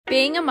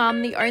Being a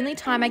mum, the only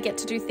time I get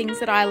to do things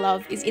that I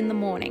love is in the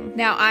morning.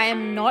 Now, I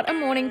am not a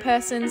morning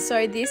person,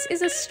 so this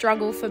is a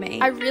struggle for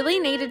me. I really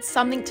needed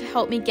something to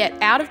help me get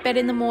out of bed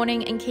in the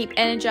morning and keep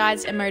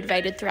energized and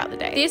motivated throughout the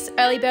day. This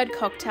EarlyBird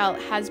cocktail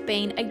has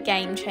been a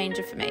game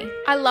changer for me.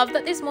 I love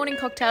that this morning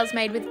cocktail is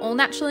made with all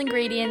natural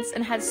ingredients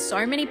and has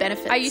so many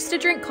benefits. I used to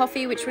drink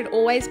coffee, which would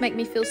always make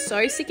me feel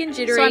so sick and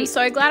jittery, so I'm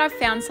so glad I've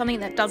found something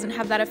that doesn't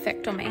have that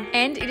effect on me.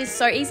 And it is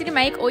so easy to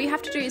make. All you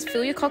have to do is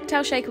fill your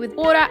cocktail shaker with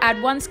water,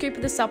 add 1 scoop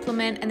of the supplement,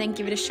 and then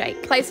give it a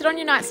shake. Place it on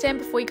your nightstand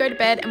before you go to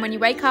bed, and when you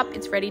wake up,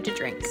 it's ready to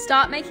drink.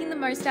 Start making the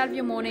most out of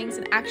your mornings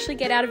and actually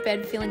get out of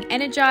bed feeling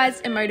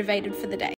energized and motivated for the day.